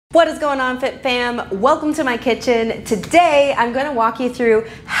What is going on, FitFam? Welcome to my kitchen. Today, I'm gonna walk you through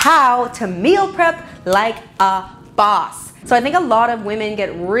how to meal prep like a boss. So I think a lot of women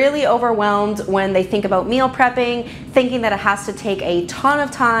get really overwhelmed when they think about meal prepping, thinking that it has to take a ton of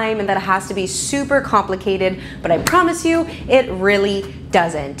time and that it has to be super complicated, but I promise you, it really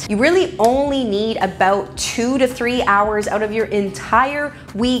doesn't. You really only need about 2 to 3 hours out of your entire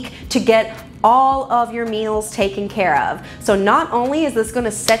week to get all of your meals taken care of. So not only is this gonna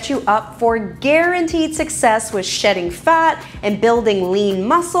set you up for guaranteed success with shedding fat and building lean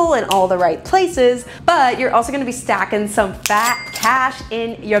muscle in all the right places, but you're also gonna be stacking some fat cash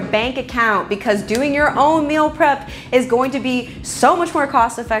in your bank account because doing your own meal prep is going to be so much more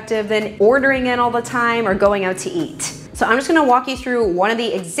cost effective than ordering in all the time or going out to eat. So I'm just gonna walk you through one of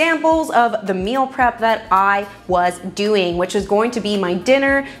the examples of the meal prep that I was doing, which is going to be my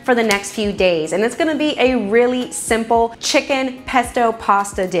dinner for the next few days. And it's gonna be a really simple chicken pesto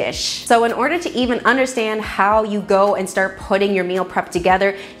pasta dish. So in order to even understand how you go and start putting your meal prep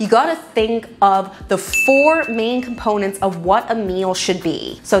together, you gotta think of the 4 main components of what a meal should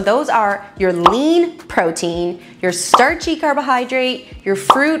be. So those are your lean protein, your starchy carbohydrate, your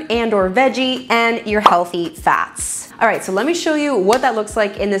fruit and or veggie, and your healthy fats. All right, so let me show you what that looks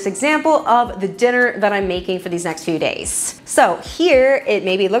like in this example of the dinner that I'm making for these next few days. So here, it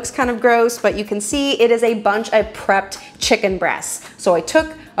maybe looks kind of gross, but you can see it is a bunch of prepped chicken breasts. So I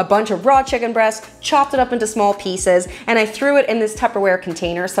took a bunch of raw chicken breasts, chopped it up into small pieces, and I threw it in this Tupperware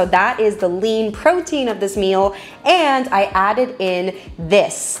container. So that is the lean protein of this meal. And I added in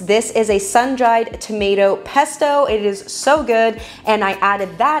this. This is a sun-dried tomato pesto. It is so good. And I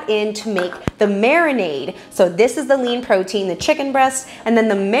added that in to make the marinade. So this is the lean protein, the chicken breast, and then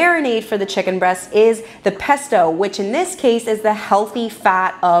the marinade for the chicken breast is the pesto, which in this case is the healthy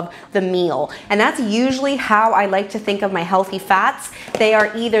fat of the meal. And that's usually how I like to think of my healthy fats. They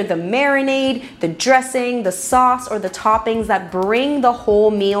are either the marinade, the dressing, the sauce, or the toppings that bring the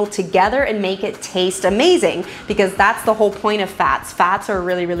whole meal together and make it taste amazing, because that's the whole point of fats. Fats are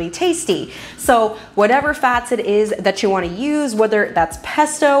really, really tasty. So whatever fats it is that you want to use, whether that's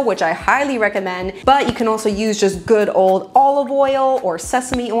pesto, which I highly recommend, but you can also use just good old olive oil or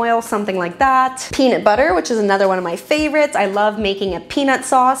sesame oil, something like that. Peanut butter, which is another one of my favorites. I love making a peanut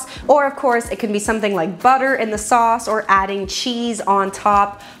sauce, or of course it can be something like butter in the sauce or adding cheese on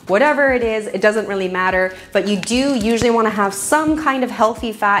top. Whatever it is, it doesn't really matter, but you do usually want to have some kind of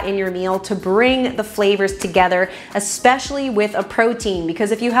healthy fat in your meal to bring the flavors together, especially with a protein,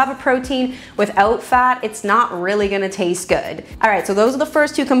 because if you have a protein without fat, it's not really going to taste good. All right, so those are the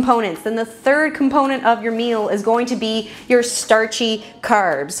first 2 components. Then the third component of your meal is going to be your starchy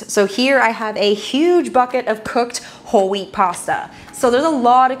carbs. So here I have a huge bucket of cooked whole wheat pasta. So there's a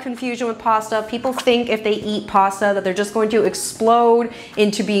lot of confusion with pasta. People think if they eat pasta that they're just going to explode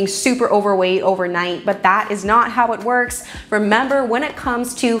into being super overweight overnight, but that is not how it works. Remember, when it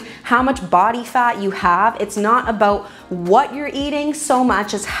comes to how much body fat you have, it's not about what you're eating so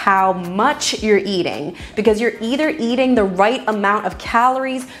much as how much you're eating, because you're either eating the right amount of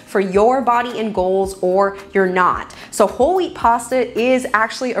calories for your body and goals or you're not. So whole wheat pasta is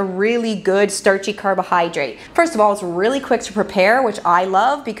actually a really good starchy carbohydrate. First of all, it's really quick to prepare, which I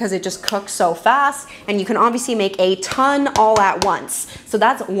love because it just cooks so fast, and you can obviously make a ton all at once. So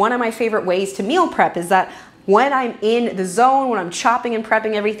that's one of my favorite ways to meal prep, is that when I'm in the zone, when I'm chopping and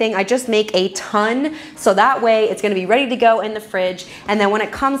prepping everything, I just make a ton, so that way it's gonna be ready to go in the fridge, and then when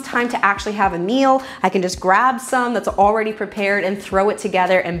it comes time to actually have a meal, I can just grab some that's already prepared and throw it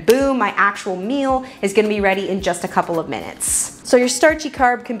together, and boom, my actual meal is gonna be ready in just a couple of minutes. So your starchy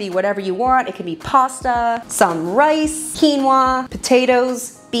carb can be whatever you want. It can be pasta, some rice, quinoa,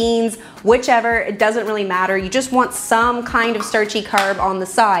 potatoes, beans, whichever, it doesn't really matter. You just want some kind of starchy carb on the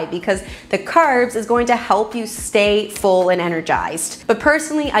side, because the carbs is going to help you stay full and energized. But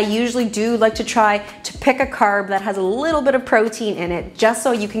personally, I usually do like to try to pick a carb that has a little bit of protein in it, just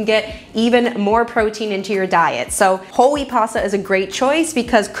so you can get even more protein into your diet. So whole wheat pasta is a great choice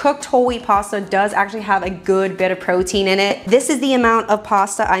because cooked whole wheat pasta does actually have a good bit of protein in it. This is the amount of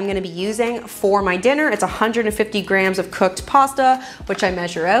pasta I'm gonna be using for my dinner. It's 150 grams of cooked pasta, which I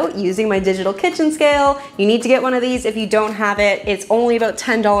measure out using my digital kitchen scale. You need to get one of these if you don't have it. It's only about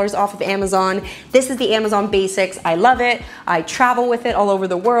 $10 off of Amazon. This is the Amazon Basics. I love it. I travel with it all over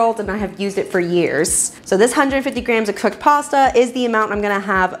the world and I have used it for years. So this 150 grams of cooked pasta is the amount I'm gonna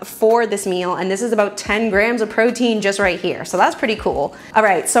have for this meal, and this is about 10 grams of protein just right here. So that's pretty cool. All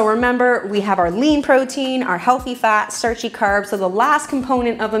right, so remember, we have our lean protein, our healthy fat, starchy carbs. So the last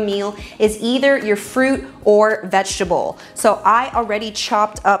component of a meal is either your fruit or vegetable. So I already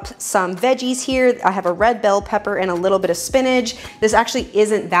chopped up some veggies here. I have a red bell pepper and a little bit of spinach. This actually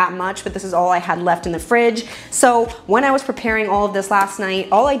isn't that much, but this is all I had left in the fridge. So when I was preparing all of this last night,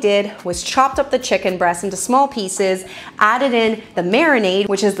 all I did was chopped up the chicken breast into small pieces, added in the marinade,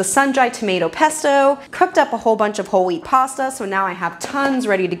 which is the sun-dried tomato pesto, cooked up a whole bunch of whole wheat pasta, so now I have tons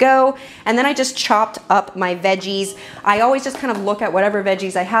ready to go, and then I just chopped up my veggies. I always just kind of look at whatever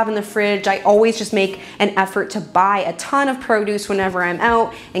veggies I have in the fridge. I always just make an effort to buy a ton of produce whenever I'm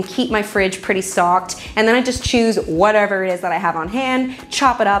out and keep my fridge pretty stocked, and then I just choose whatever it is that I have on hand,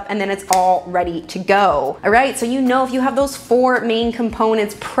 chop it up, and then it's all ready to go. All right, so you know if you have those 4 main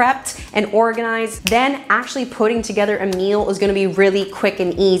components prepped and organized, then actually putting together a meal is gonna be really quick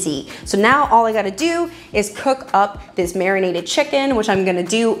and easy. So now all I gotta do is cook up this marinated chicken, which I'm gonna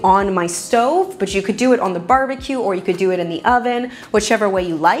do on my stove, but you could do it on the barbecue or you could do it in the oven, whichever way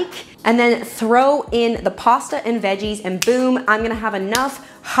you like. And then throw in the pasta and veggies, and boom, I'm gonna have enough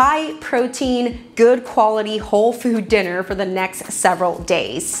high protein, good quality whole food dinner for the next several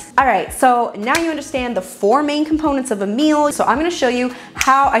days. All right, so now you understand the 4 main components of a meal. So I'm gonna show you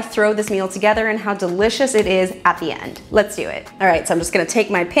how I throw this meal together and how delicious it is at the end. Let's do it. All right, so I'm just gonna take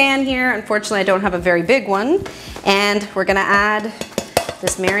my pan here. Unfortunately, I don't have a very big one. And we're gonna add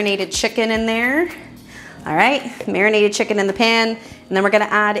this marinated chicken in there. All right, marinated chicken in the pan. And then we're gonna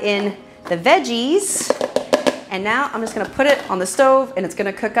add in the veggies. And now I'm just gonna put it on the stove and it's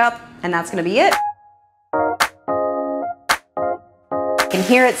gonna cook up, and that's gonna be it. You can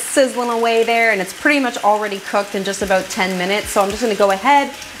hear it sizzling away there, and it's pretty much already cooked in just about 10 minutes. So I'm just gonna go ahead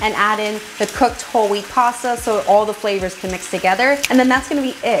and add in the cooked whole wheat pasta so all the flavors can mix together. And then that's gonna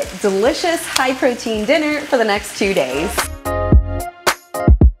be it. Delicious high protein dinner for the next 2 days.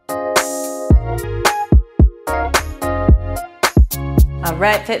 All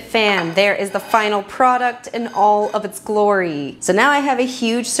right, FitFam, there is the final product in all of its glory. So now I have a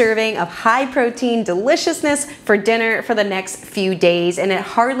huge serving of high protein deliciousness for dinner for the next few days, and it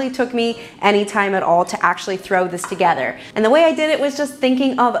hardly took me any time at all to actually throw this together. And the way I did it was just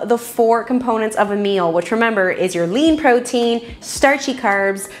thinking of the 4 components of a meal, which remember is your lean protein, starchy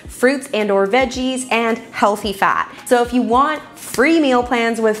carbs, fruits and or veggies, and healthy fat. So if you want free meal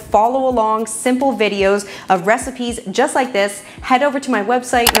plans with follow along simple videos of recipes just like this, head over to my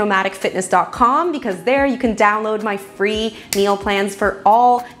website nomadicfitness.com, because there you can download my free meal plans for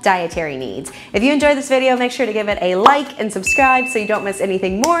all dietary needs. If you enjoyed this video, make sure to give it a like and subscribe so you don't miss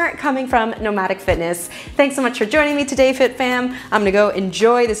anything more coming from Nomadic Fitness. Thanks so much for joining me today, FitFam. I'm gonna go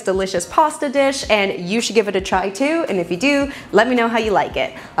enjoy this delicious pasta dish, and you should give it a try too. And if you do, let me know how you like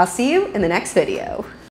it. I'll see you in the next video.